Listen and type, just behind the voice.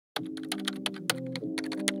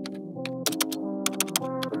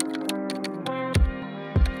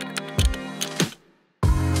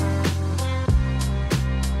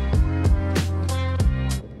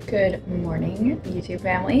morning, YouTube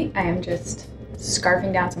family. I am just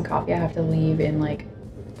scarfing down some coffee. I have to leave in like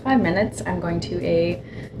 5 minutes. I'm going to a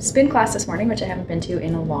spin class this morning, which I haven't been to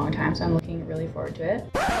in a long time, so I'm looking really forward to it.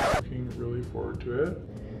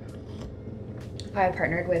 I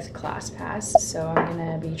partnered with ClassPass, so I'm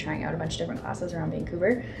gonna be trying out a bunch of different classes around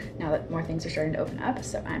Vancouver now that more things are starting to open up,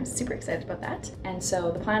 so I'm super excited about that. And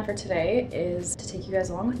so the plan for today is to take you guys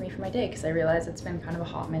along with me for my day, because I realize it's been kind of a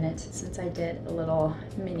hot minute since I did a little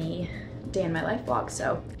mini day in my life vlog.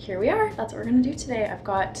 So here we are. That's what we're gonna do today. I've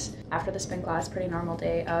got, after the spin class, pretty normal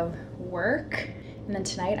day of work. And then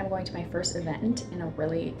tonight I'm going to my first event in a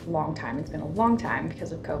really long time. It's been a long time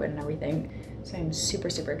because of COVID and everything. So I'm super,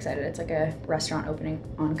 super excited. It's like a restaurant opening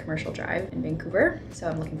on Commercial Drive in Vancouver. So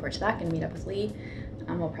I'm looking forward to that. Gonna meet up with Lee.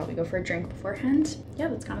 We'll probably go for a drink beforehand. Yeah,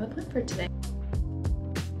 that's kind of the plan for today.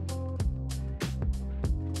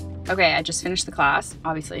 Okay, I just finished the class,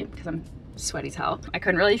 obviously, because I'm sweaty as hell. I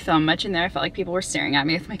couldn't really film much in there. I felt like people were staring at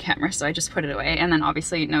me with my camera, so I just put it away. And then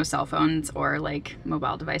obviously no cell phones or like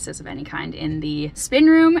mobile devices of any kind in the spin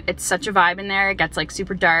room. It's such a vibe in there. It gets like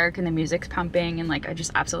super dark and the music's pumping, and like I just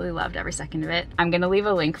absolutely loved every second of it. I'm gonna leave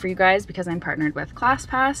a link for you guys because I'm partnered with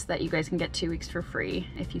ClassPass that you guys can get 2 weeks for free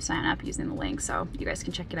if you sign up using the link, so you guys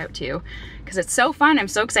can check it out too because it's so fun. I'm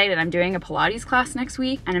so excited. I'm doing a Pilates class next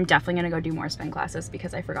week, and I'm definitely gonna go do more spin classes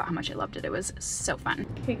because I forgot how much I loved it. It was so fun.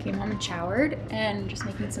 Okay, came home and showered and just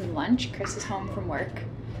making some lunch. Chris is home from work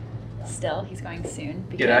still. He's going soon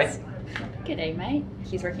because G'day, mate.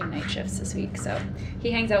 He's working night shifts this week, so he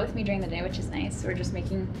hangs out with me during the day, which is nice. We're just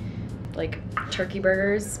making like turkey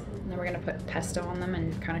burgers, and then we're gonna put pesto on them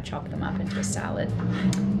and kind of chop them up into a salad.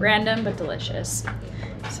 Random but delicious.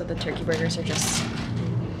 So the turkey burgers are just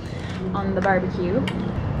on the barbecue.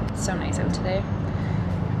 So nice out today.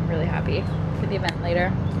 I'm really happy for the event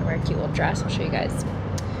later. I'm gonna wear a cute little dress. I'll show you guys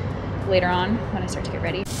later on when I start to get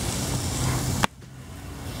ready.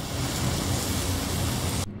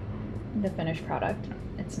 The finished product,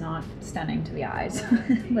 it's not stunning to the eyes,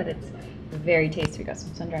 but it's very tasty. We got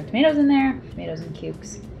some sun-dried tomatoes in there, tomatoes in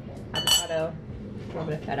cubes, avocado, a little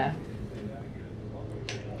bit of feta,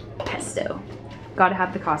 pesto. Gotta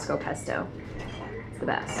have the Costco pesto. It's the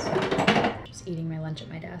best. Just eating my lunch at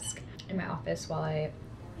my desk in my office while I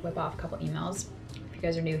whip off a couple emails. If you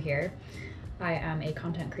guys are new here, I am a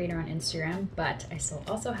content creator on Instagram, but I still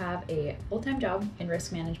also have a full-time job in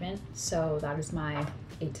risk management. So that is my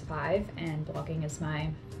 8 to 5, and blogging is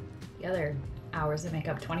the other hours that make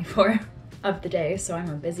up 24 of the day. So I'm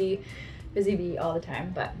a busy bee all the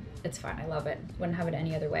time, but it's fun. I love it. Wouldn't have it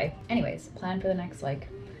any other way. Anyways, plan for the next like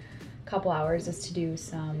couple hours is to do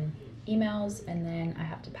some emails, and then I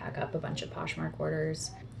have to pack up a bunch of Poshmark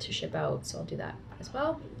orders to ship out, so I'll do that as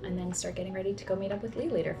well, and then start getting ready to go meet up with Lee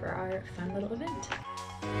later for our fun little event.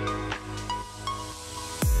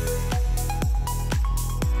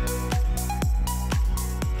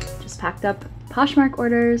 Just packed up Poshmark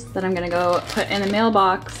orders that I'm gonna go put in the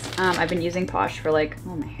mailbox. I've been using Posh for like,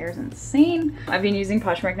 oh, my hair's insane. I've been using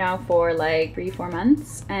Poshmark now for like 3-4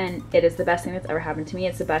 months, and it is the best thing that's ever happened to me.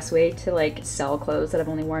 It's the best way to like sell clothes that I've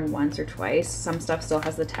only worn once or twice. Some stuff still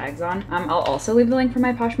has the tags on. I'll also leave the link for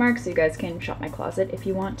my Poshmark so you guys can shop my closet if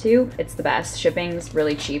you want to. It's the best. Shipping's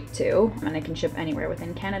really cheap too, and I can ship anywhere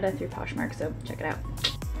within Canada through Poshmark, so check it out.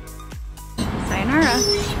 Sayonara.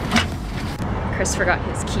 Chris forgot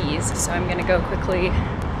his keys, so I'm gonna go quickly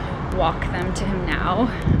walk them to him now,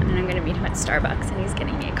 and then I'm gonna meet him at Starbucks, and he's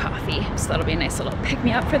getting me a coffee, so that'll be a nice little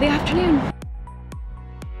pick-me-up for the afternoon.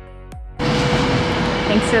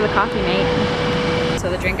 Thanks for the coffee, mate. So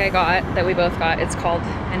the drink I got, that we both got, it's called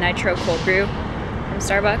a Nitro Cold Brew from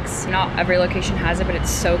Starbucks. Not every location has it, but it's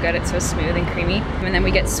so good. It's so smooth and creamy, and then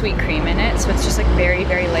we get sweet cream in it, so it's just like very,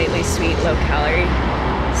 very lightly sweet, low calorie.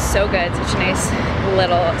 So good, such a nice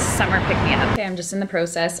little summer pick-me-up. Okay, I'm just in the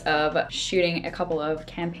process of shooting a couple of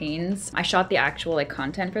campaigns. I shot the actual like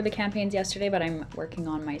content for the campaigns yesterday, but I'm working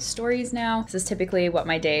on my stories now. This is typically what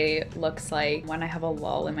my day looks like when I have a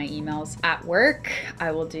lull in my emails. At work,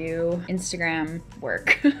 I will do Instagram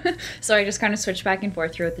work. So I just kind of switch back and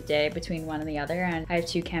forth throughout the day between one and the other, and I have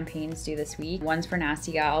 2 campaigns due this week. One's for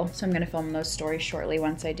Nasty Gal, so I'm gonna film those stories shortly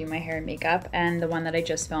once I do my hair and makeup, and the one that I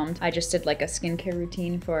just filmed, I just did like a skincare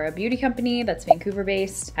routine for a beauty company that's Vancouver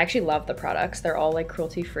based. I actually love the products. They're all like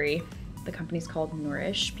cruelty free. The company's called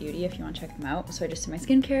Nourish Beauty if you want to check them out. So I just did my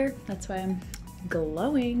skincare. That's why I'm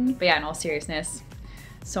glowing. But yeah, in all seriousness,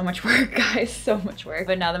 so much work, guys, so much work.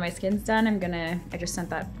 But now that my skin's done, I just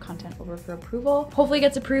sent that content over for approval. Hopefully it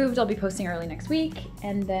gets approved. I'll be posting early next week.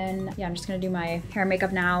 And then, yeah, I'm just gonna do my hair and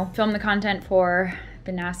makeup now, film the content for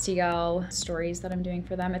the Nasty Gal stories that I'm doing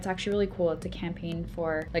for them. It's actually really cool. It's a campaign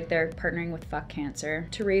for, like, they're partnering with Fuck Cancer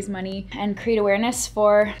to raise money and create awareness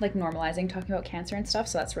for, like, normalizing talking about cancer and stuff.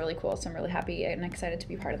 So that's really cool. So I'm really happy and excited to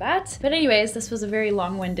be part of that. But anyways, this was a very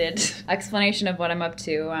long-winded explanation of what I'm up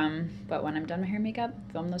to. But when I'm done my hair and makeup,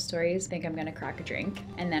 film those stories, I think I'm gonna crack a drink,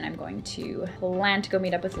 and then I'm going to plan to go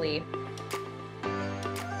meet up with Lee.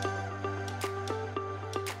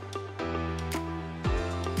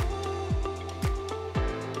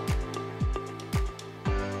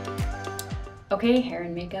 Okay, hair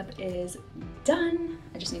and makeup is done.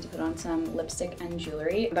 I just need to put on some lipstick and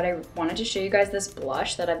jewelry, but I wanted to show you guys this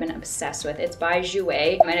blush that I've been obsessed with. It's by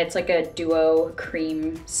Jouer, and it's like a duo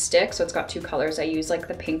cream stick, so it's got 2 colors. I use like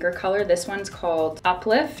the pinker color. This one's called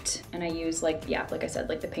Uplift, and I use like, yeah, like I said,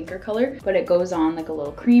 like the pinker color, but it goes on like a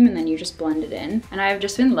little cream and then you just blend it in. And I've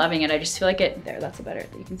just been loving it. I just feel like it, there, that's a better,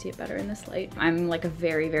 you can see it better in this light. I'm like a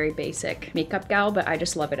very, very basic makeup gal, but I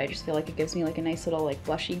just love it. I just feel like it gives me like a nice little like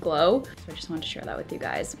blushy glow. So I just wanted to share that with you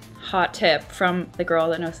guys. Hot tip from the girl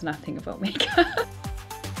that knows nothing about makeup.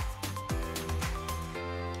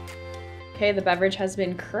 Okay, the beverage has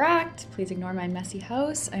been cracked. Please ignore my messy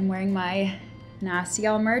house. I'm wearing my Nasty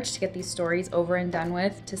Gal merch to get these stories over and done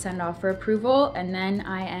with to send off for approval, and then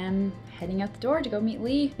I am heading out the door to go meet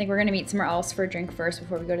Lee. I think we're gonna meet somewhere else for a drink first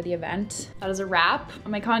before we go to the event. That is a wrap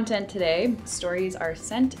on my content today. Stories are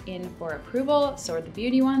sent in for approval, so are the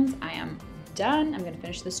beauty ones. I am done. I'm gonna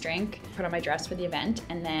finish this drink, put on my dress for the event,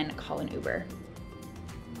 and then call an Uber.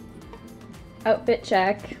 Outfit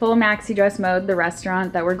check. Full maxi dress mode. The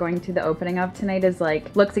restaurant that we're going to the opening of tonight is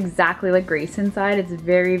like, looks exactly like Grease inside. It's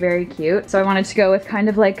very, very cute. So I wanted to go with kind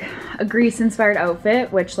of like a Grease inspired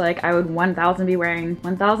outfit, which like I would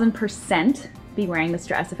 1000% be wearing this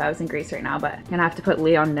dress if I was in Greece right now, but I'm gonna have to put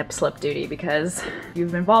Lee on nip slip duty because if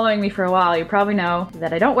you've been following me for a while, you probably know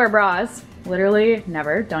that I don't wear bras. Literally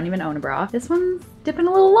never, don't even own a bra. This one's dipping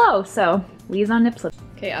a little low, so Lee's on nip slip.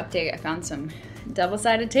 Okay, update, I found some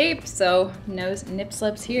double-sided tape, so no nip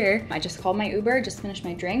slips here. I just called my Uber, just finished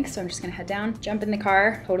my drink, so I'm just gonna head down, jump in the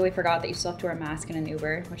car. Totally forgot that you still have to wear a mask in an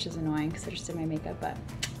Uber, which is annoying because I just did my makeup, but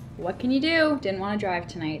what can you do? Didn't want to drive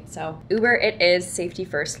tonight, so Uber it is. Safety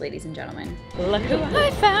first, ladies and gentlemen. Look who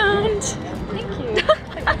I found! Thank you.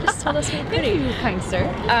 You just told us we're pretty. Thank you, kind sir.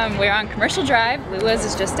 We're on Commercial Drive. Lula's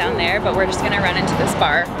is just down there, but we're just gonna run into this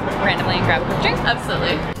bar randomly and grab a quick drink.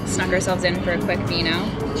 Absolutely. Snuck ourselves in for a quick vino.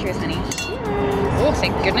 Cheers, honey. Oh,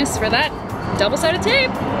 thank goodness for that double-sided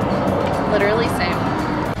tape. Literally same.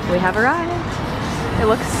 We have arrived. It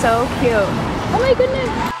looks so cute. Oh my goodness.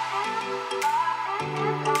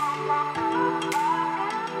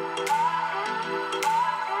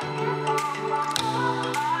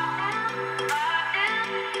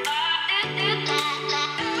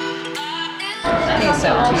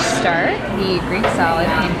 So to start, the Greek salad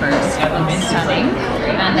came first. It looks stunning.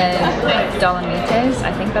 And then Dolomites,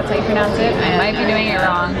 I think that's how you pronounce it. I might be doing it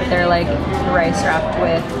wrong, but they're like rice wrapped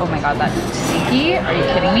with, oh my god, that tzatziki. Are you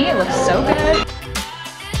kidding me? It looks so good.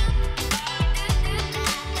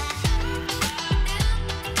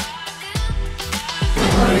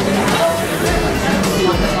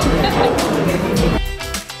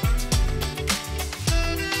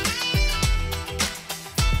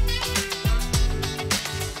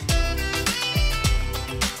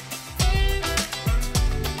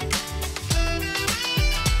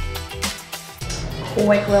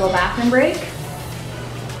 Quick little bathroom break.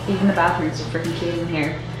 Even the bathrooms are freaking cute in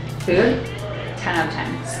here. Food, 10 out of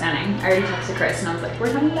 10, stunning. I already texted Chris and I was like,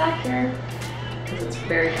 we're coming back here because it's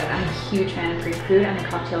very good. I'm a huge fan of Greek food and the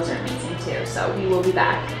cocktails are amazing too. So we will be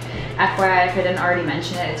back. FYI, if I didn't already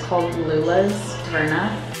mention it, it's called Loula's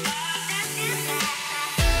Taverna.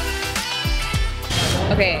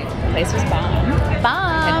 Okay, the place was bomb.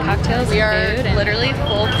 And cocktails, we are food, and literally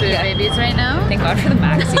full food babies right now. Thank God for the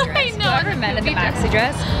maxi dress. I know. Whoever invented the maxi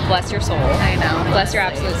dress, bless your soul. I know. Bless your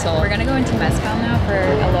absolute soul. We're gonna go into mezcal now for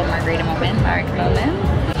a little margarita moment.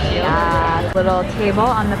 Yeah, little table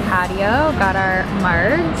on the patio. Got our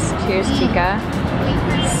margs. Cheers, chica.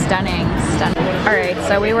 Stunning, stunning. All right,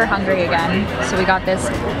 so we were hungry again. So we got this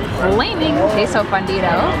flaming queso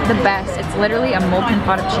fundido. The best. It's literally a molten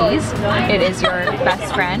pot of cheese. It is your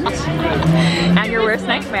best friend and your worst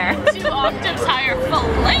nightmare. 2 octaves higher,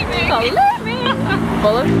 flaming. Flaming.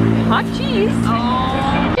 Full of hot cheese.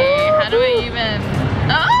 Oh. Okay, how do I even?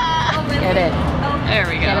 Ah! Get it. There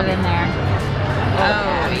we go. Get it in there.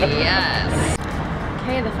 Oh, yes.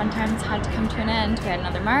 Okay, the fun times had to come to an end. We had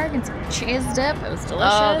another marg and some cheese dip. It was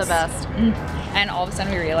delicious. Oh, the best. And all of a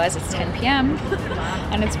sudden we realized it's 10 p.m.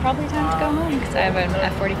 and it's probably time to go home because I have an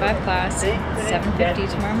F45 class, 7:50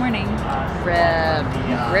 tomorrow morning.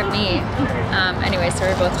 Rip me. Anyway, so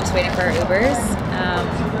we're both just waiting for our Ubers.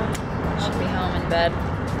 Should be home in bed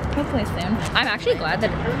hopefully soon. I'm actually glad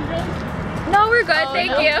that... No, we're good.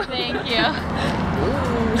 Thank you. Thank you.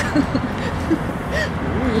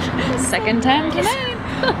 Second time tonight.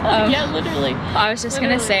 Yeah, literally. I was just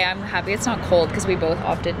gonna say I'm happy it's not cold because we both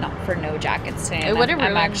opted not for no jackets today. It would have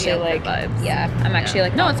I'm ruined actually the like vibes. yeah, I'm actually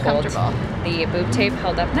like no, not it's cold. comfortable. The boob tape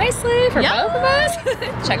held up nicely for both of us.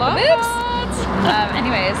 Check Love the boobs. that.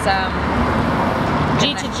 Anyways,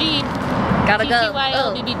 G to G. gotta go.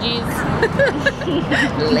 TTYL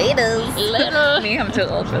Laters. Later. Me, I'm too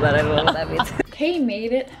old for that. I don't know what that means. Okay,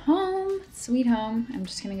 made it home. Sweet home. I'm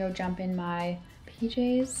just gonna go jump in my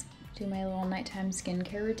PJs, do my little nighttime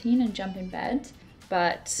skincare routine, and jump in bed.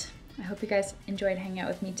 But I hope you guys enjoyed hanging out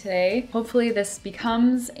with me today. Hopefully this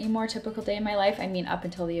becomes a more typical day in my life. I mean, up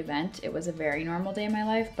until the event, it was a very normal day in my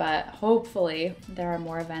life, but hopefully there are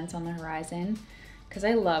more events on the horizon because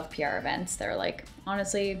I love PR events. They're like,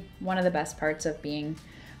 honestly, one of the best parts of being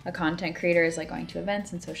a content creator is like going to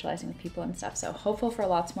events and socializing with people and stuff. So hopeful for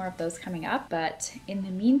lots more of those coming up. But in the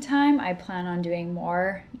meantime, I plan on doing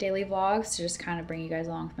more daily vlogs to just kind of bring you guys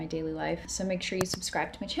along with my daily life. So make sure you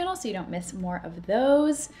subscribe to my channel so you don't miss more of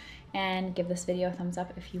those. And give this video a thumbs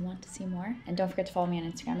up if you want to see more. And don't forget to follow me on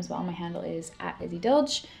Instagram as well. My handle is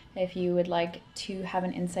 @IzzyDilge if you would like to have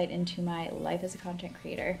an insight into my life as a content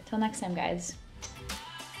creator. Till next time, guys.